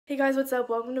Hey guys, what's up?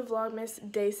 Welcome to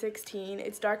Vlogmas day 16.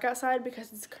 It's dark outside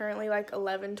because it's currently like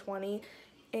 11:20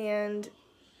 and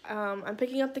I'm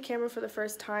picking up the camera for the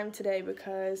first time today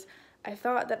because I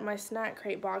thought that my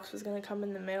SnackCrate box was going to come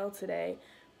in the mail today,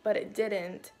 but it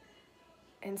didn't,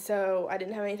 and so I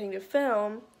didn't have anything to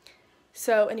film.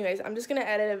 So anyways, I'm just going to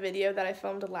edit a video that I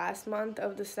filmed last month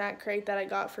of the SnackCrate that I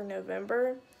got for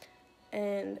November,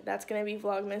 and that's going to be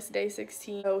Vlogmas day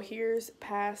 16. So here's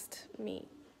past me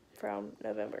from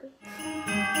November.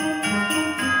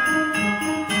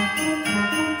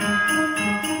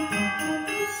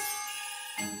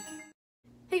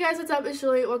 Hey guys, what's up? It's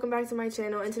Julie. Welcome back to my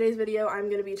channel. In today's video, I'm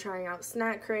going to be trying out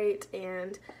SnackCrate,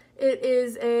 and it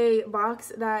is a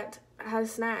box that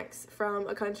has snacks from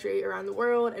a country around the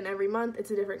world, and every month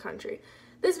it's a different country.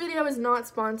 This video is not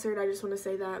sponsored. I just want to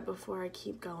say that before I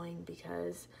keep going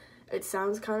because it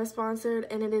sounds kind of sponsored,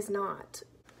 and it is not.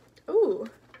 Ooh.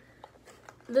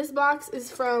 This box is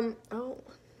from,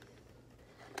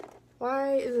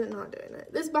 why is it not doing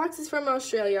it? This box is from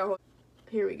Australia.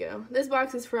 Here we go. This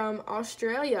box is from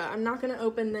Australia. I'm not going to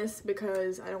open this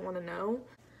because I don't want to know.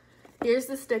 Here's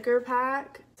the sticker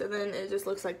pack. So then it just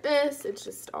looks like this. It's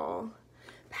just all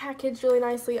packaged really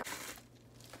nicely.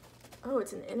 Oh,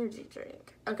 it's an energy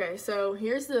drink. Okay, so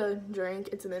here's the drink.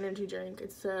 It's an energy drink.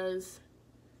 It says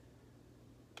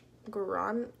I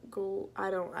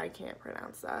can't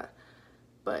pronounce that.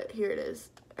 But here it is,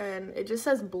 and it just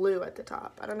says blue at the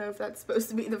top. I don't know if that's supposed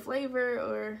to be the flavor,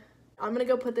 or I'm gonna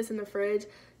go put this in the fridge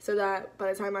so that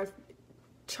by the time I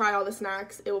try all the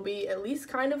snacks, it will be at least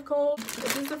kind of cold.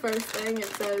 This is the first thing. It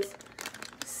says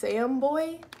Sam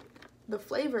Boy. The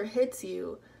flavor hits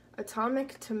you.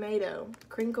 Atomic tomato,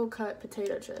 crinkle cut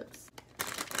potato chips.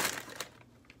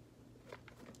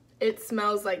 It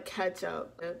smells like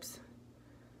ketchup. Oops.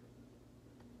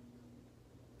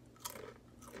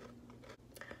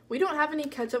 We don't have any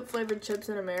ketchup flavored chips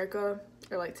in America,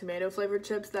 or like tomato flavored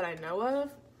chips that I know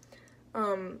of.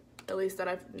 At least that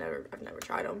I've never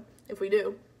tried them, if we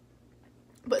do.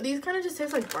 But these kind of just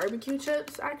taste like barbecue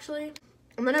chips, actually.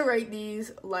 I'm gonna rate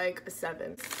these like a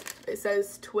 7. It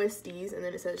says Twisties, and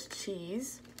then it says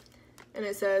cheese. And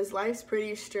it says life's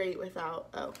pretty straight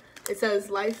without, it says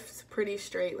life's pretty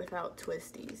straight without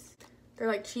Twisties. They're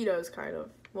like Cheetos, kind of.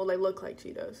 Well, they look like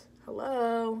Cheetos.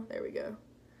 Hello, there we go.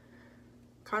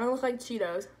 Kind of look like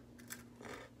Cheetos.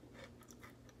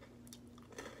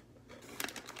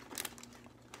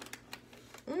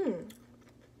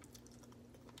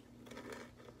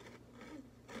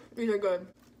 These are good.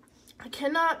 I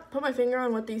cannot put my finger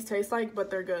on what these taste like, but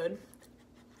they're good.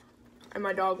 And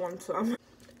my dog wants some.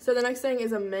 So the next thing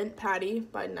is a mint patty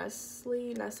by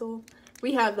Nestle.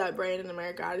 We have that brand in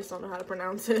America. I just don't know how to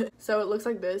pronounce it. So it looks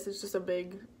like this. It's just a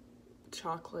big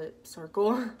chocolate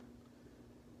circle.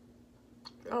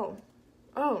 Oh,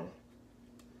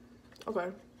 okay.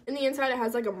 In the inside, it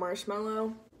has like a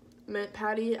marshmallow mint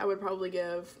patty. I would probably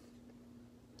give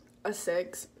a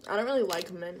 6. I don't really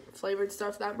like mint flavored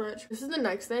stuff that much. This is the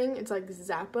next thing. It's like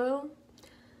Zappo,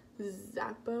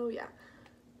 yeah.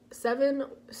 7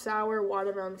 sour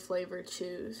watermelon flavored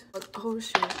chews. Oh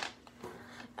shoot.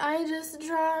 I just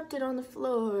dropped it on the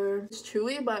floor. It's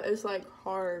chewy, but it's like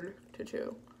hard to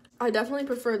chew. I definitely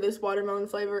prefer this watermelon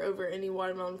flavor over any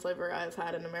watermelon flavor I've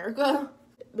had in America.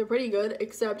 They're pretty good,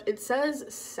 except it says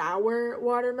sour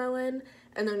watermelon,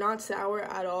 and they're not sour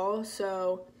at all,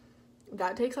 so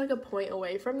that takes like a point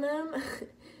away from them,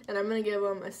 and I'm gonna give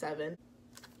them a 7.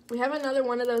 We have another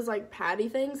one of those like patty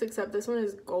things, except this one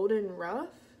is golden rough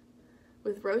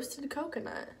with roasted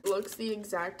coconut. It looks the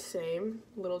exact same,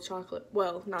 little chocolate,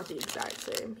 well, not the exact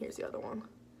same. Here's the other one.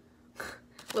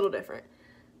 A little different.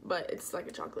 But it's like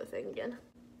a chocolate thing again.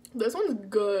 This one's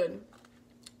good.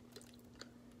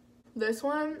 This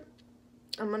one,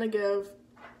 I'm gonna give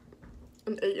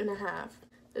an 8.5.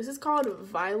 This is called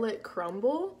Violet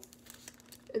Crumble.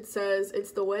 It says,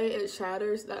 it's the way it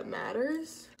shatters that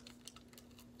matters.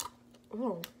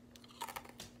 Oh.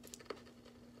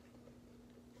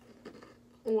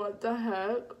 What the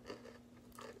heck?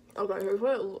 Okay, here's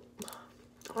what it looks.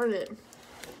 Darn it.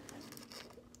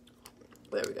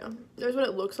 There we go. There's what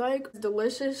it looks like.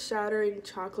 Delicious, shattering,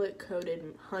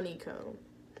 chocolate-coated honeycomb.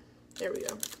 There we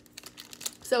go.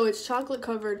 So it's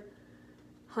chocolate-covered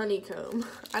honeycomb.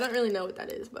 I don't really know what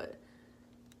that is, but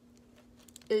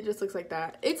it just looks like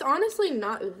that. It's honestly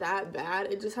not that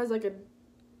bad. It just has like a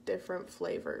different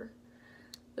flavor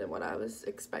than what I was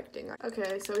expecting.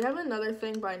 Okay, so we have another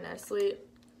thing by Nestle.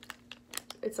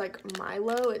 It's like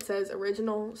Milo. It says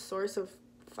original source of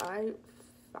fiber.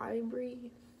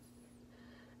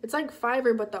 It's like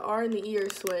fiber, but the R and the E are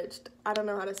switched. I don't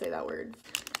know how to say that word.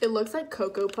 It looks like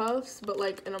Cocoa Puffs, but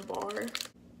like in a bar.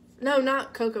 No,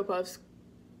 not Cocoa Puffs.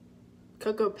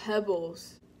 Cocoa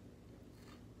Pebbles.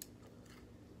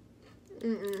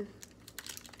 Mm-mm.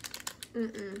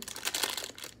 Mm-mm.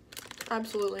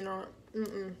 Absolutely not.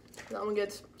 Mm-mm. That one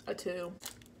gets a 2.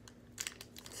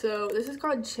 So this is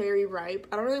called Cherry Ripe.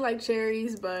 I don't really like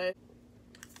cherries, but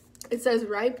it says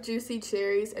ripe, juicy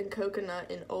cherries and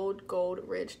coconut in old gold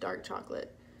rich dark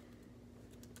chocolate.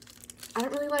 I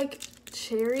don't really like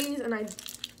cherries, and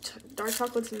dark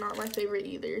chocolate's not my favorite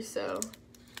either, so.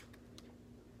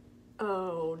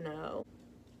 Oh no.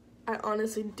 I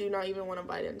honestly do not even want to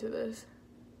bite into this.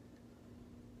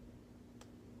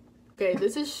 Okay,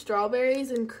 this is strawberries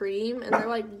and cream, and they're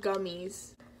like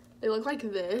gummies. They look like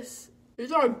this.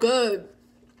 These are good.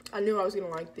 I knew I was gonna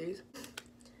like these.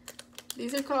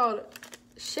 These are called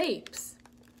Shapes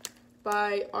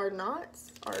by Arnott's.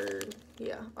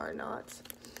 Arnott's.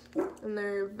 And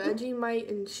they're Vegemite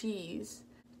and cheese.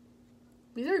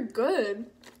 These are good.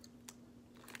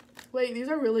 Wait, these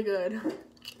are really good.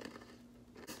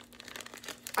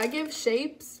 I give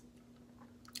Shapes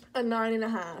a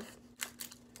 9.5.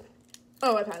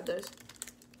 Oh, I've had this.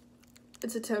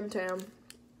 It's a Tim Tam.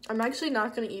 I'm actually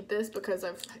not going to eat this because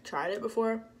I've tried it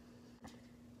before.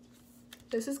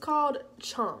 This is called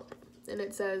Chomp, and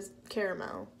it says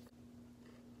caramel.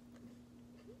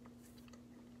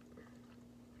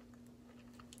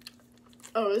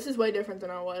 Oh, this is way different than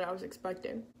what I was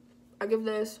expecting. I give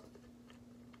this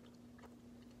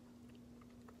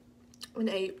an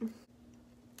 8.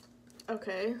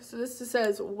 Okay, so this just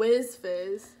says Whiz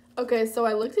Fizz. Okay, so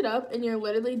I looked it up, and you're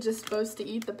literally just supposed to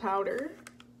eat the powder.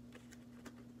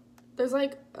 There's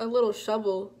like a little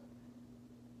shovel.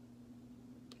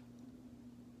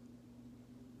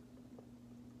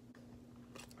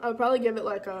 I would probably give it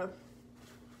like a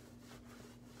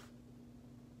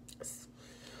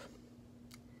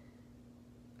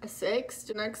 6.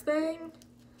 The next thing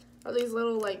are these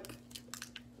little like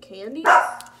candies.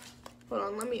 Hold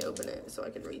on, let me open it so I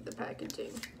can read the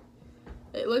packaging.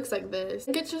 It looks like this. I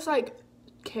think it's just like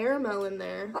caramel in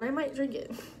there. I might drink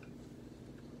it.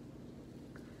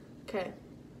 Okay.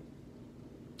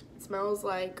 It smells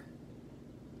like...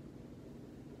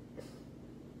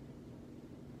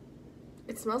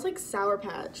 It smells like Sour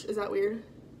Patch. Is that weird?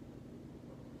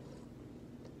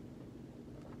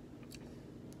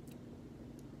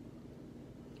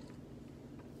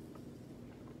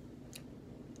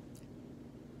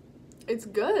 It's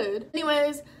good.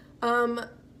 Anyways,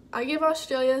 I give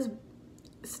Australia's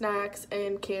snacks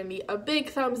and candy a big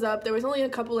thumbs up. There was only a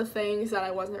couple of things that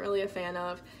I wasn't really a fan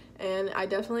of, and I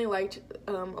definitely liked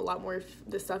a lot more of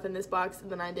the stuff in this box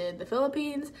than I did the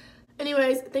Philippines.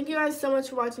 Anyways, thank you guys so much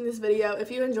for watching this video.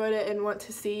 If you enjoyed it and want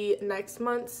to see next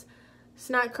month's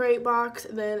SnackCrate box,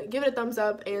 then give it a thumbs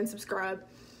up and subscribe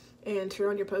and turn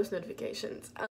on your post notifications.